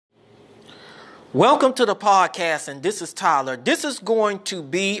Welcome to the podcast, and this is Tyler. This is going to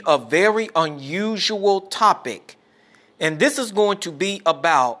be a very unusual topic, and this is going to be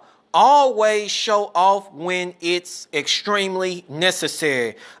about always show off when it's extremely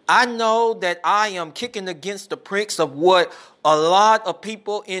necessary. I know that I am kicking against the pricks of what a lot of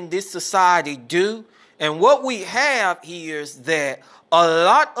people in this society do, and what we have here is that a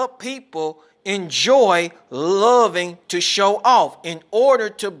lot of people enjoy loving to show off in order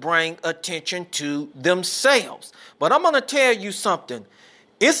to bring attention to themselves. But I'm going to tell you something.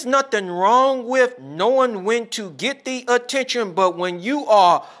 It's nothing wrong with knowing when to get the attention, but when you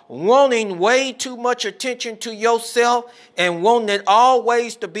are wanting way too much attention to yourself and wanting it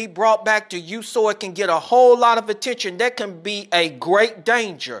always to be brought back to you so it can get a whole lot of attention, that can be a great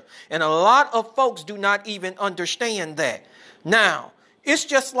danger. And a lot of folks do not even understand that. Now, it's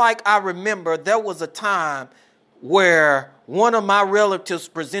just like I remember there was a time where one of my relatives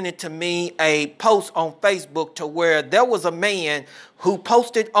presented to me a post on Facebook to where there was a man who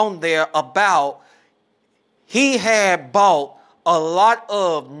posted on there about he had bought a lot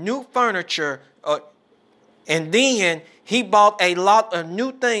of new furniture and then he bought a lot of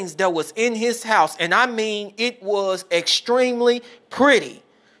new things that was in his house. And I mean, it was extremely pretty.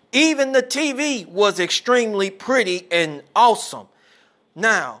 Even the TV was extremely pretty and awesome.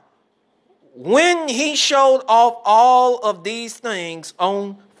 Now, when he showed off all of these things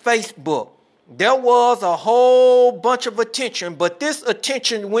on Facebook, there was a whole bunch of attention, but this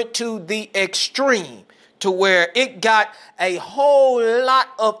attention went to the extreme to where it got a whole lot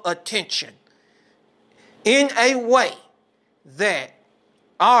of attention in a way that,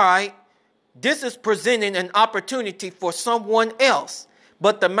 all right, this is presenting an opportunity for someone else.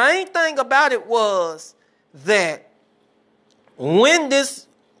 But the main thing about it was that when this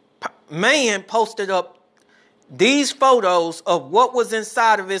man posted up these photos of what was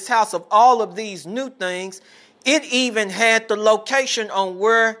inside of his house, of all of these new things, it even had the location on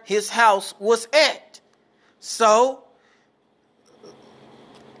where his house was at. So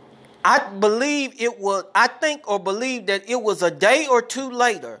I believe that it was a day or two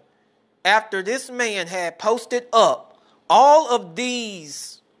later after this man had posted up all of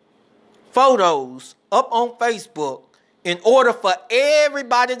these photos up on Facebook, in order for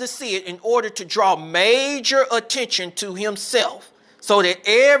everybody to see it, in order to draw major attention to himself so that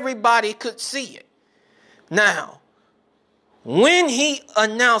everybody could see it. Now, when he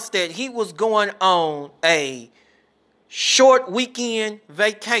announced that he was going on a short weekend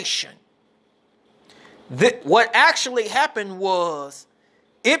vacation, what actually happened was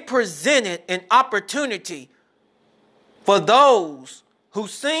it presented an opportunity for those who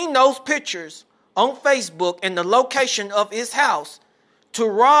seen those pictures on Facebook and the location of his house to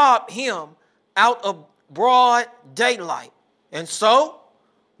rob him out of broad daylight. And so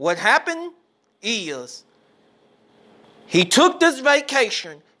what happened is he took this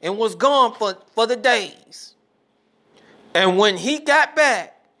vacation and was gone for the days. And when he got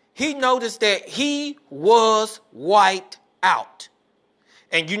back, he noticed that he was wiped out.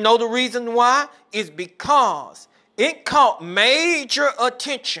 And you know the reason why? Is because it caught major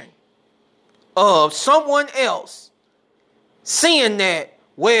attention of someone else seeing that,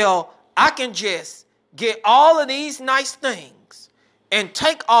 well, I can just get all of these nice things and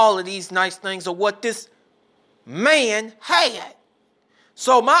take all of these nice things of what this man had.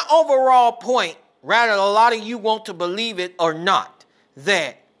 So my overall point, rather a lot of you want to believe it or not,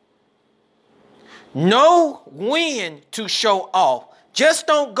 that know when to show off. Just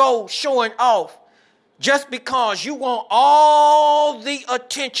don't go showing off just because you want all the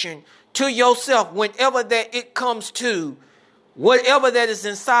attention to yourself whenever that it comes to whatever that is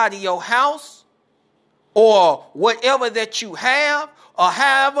inside of your house or whatever that you have or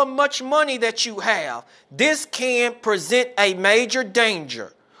however much money that you have. This can present a major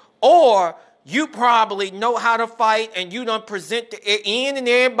danger. Or you probably know how to fight and you done present to in and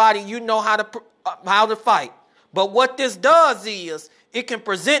everybody you know how to fight. But what this does is it can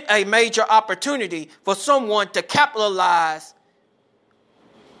present a major opportunity for someone to capitalize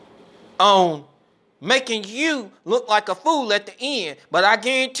on making you look like a fool at the end. But I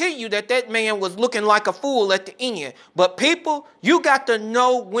guarantee you that man was looking like a fool at the end. But people, you got to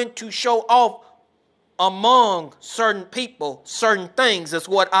know when to show off among certain people, certain things is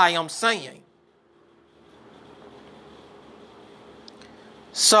what I am saying.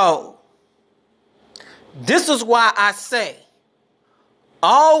 So, this is why I say,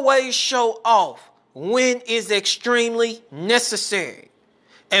 always show off when is extremely necessary.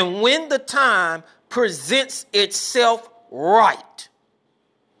 And when the time presents itself right.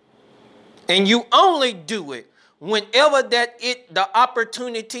 And you only do it whenever the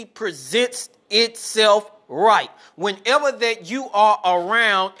opportunity presents itself right. Whenever that you are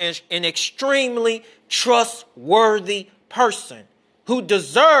around an extremely trustworthy person who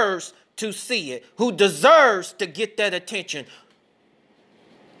deserves to see it, who deserves to get that attention,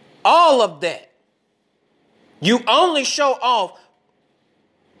 all of that, you only show off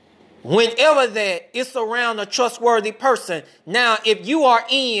whenever that it's around a trustworthy person. Now, if you are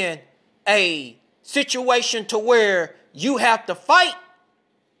in a situation to where you have to fight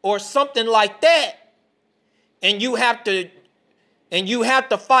or something like that, and you have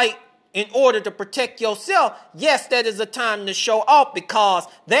to fight in order to protect yourself, yes, that is a time to show off, because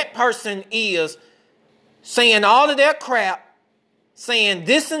that person is saying all of their crap, saying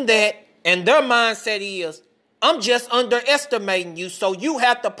this and that, and their mindset is, I'm just underestimating you, so you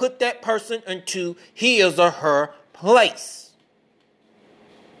have to put that person into his or her place.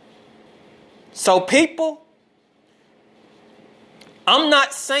 So people, I'm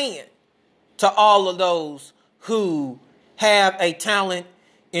not saying to all of those who have a talent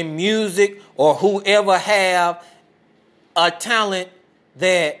in music or whoever have a talent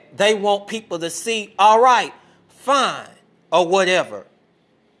that they want people to see, all right, fine, or whatever.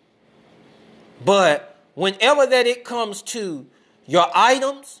 But whenever that it comes to your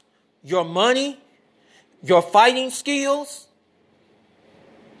items, your money, your fighting skills,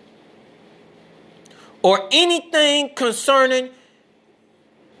 or anything concerning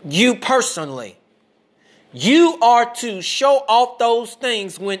you personally, you are to show off those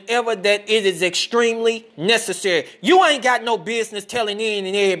things whenever that it is extremely necessary. You ain't got no business telling any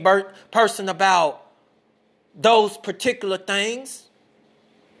and every person about those particular things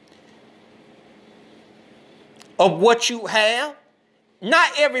of what you have.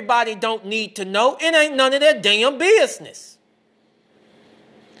 Not everybody don't need to know. It ain't none of their damn business.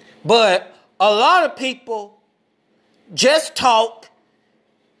 But a lot of people just talk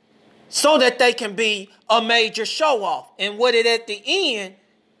so that they can be a major show off. And what it at the end,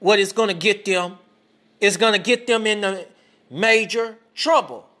 what it's going to get them is going to get them in the major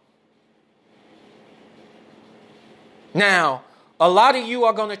trouble. Now, a lot of you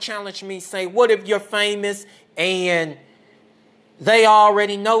are going to challenge me, say, what if you're famous and they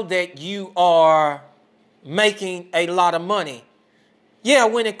already know that you are making a lot of money? Yeah,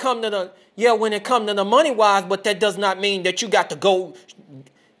 when it come to the money wise, but that does not mean that you got to go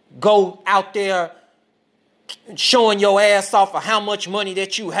out there showing your ass off of how much money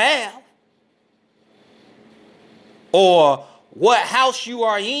that you have, or what house you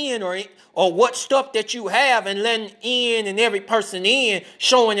are in, or what stuff that you have, and letting in and every person in,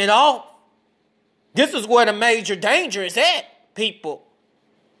 showing it off. This is where the major danger is at, people.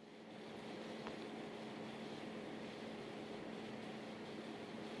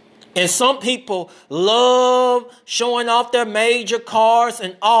 And some people love showing off their major cars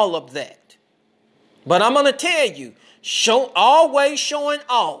and all of that. But I'm going to tell you, always showing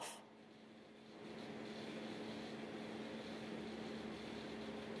off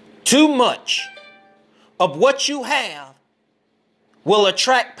too much of what you have will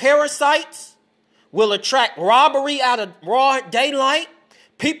attract parasites, will attract robbery out of broad daylight,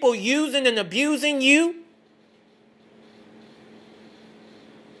 people using and abusing you.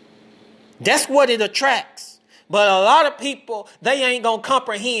 That's what it attracts. But a lot of people, they ain't going to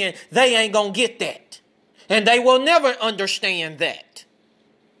comprehend. They ain't going to get that. And they will never understand that.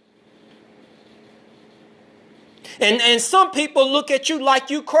 And some people look at you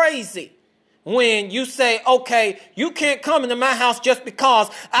like you crazy when you say, okay, you can't come into my house just because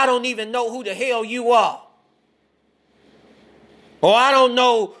I don't even know who the hell you are. Or I don't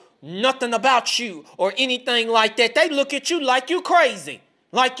know nothing about you or anything like that. They look at you like you crazy.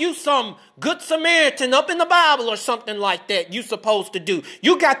 Like you some good Samaritan up in the Bible or something like that you supposed to do.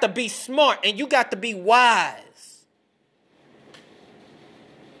 You got to be smart and you got to be wise.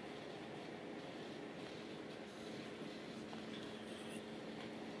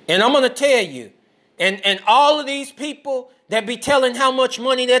 And I'm going to tell you, and all of these people that be telling how much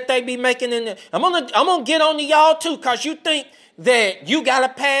money that they be making I'm going to get on to y'all too, because you think that you got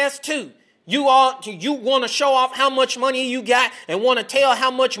a pass too. You want to show off how much money you got and want to tell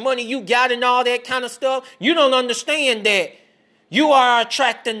how much money you got and all that kind of stuff. You don't understand that you are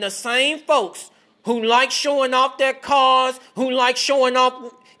attracting the same folks who like showing off their cars, who like showing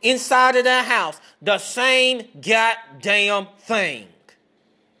off inside of their house. The same goddamn thing.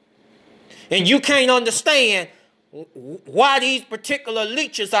 And you can't understand why these particular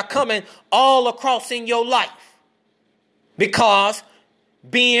leeches are coming all across in your life. Because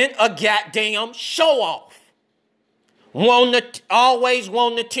being a goddamn show-off. Always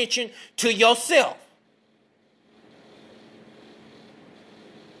wanting attention to yourself.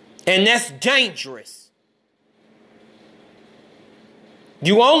 And that's dangerous.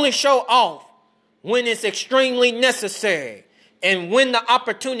 You only show off when it's extremely necessary and when the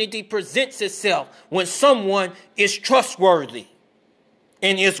opportunity presents itself, when someone is trustworthy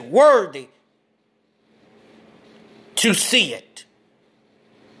and is worthy to see it.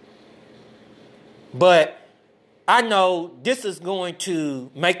 But I know this is going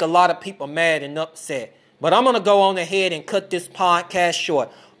to make a lot of people mad and upset. But I'm going to go on ahead and cut this podcast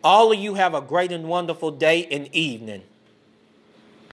short. All of you have a great and wonderful day and evening.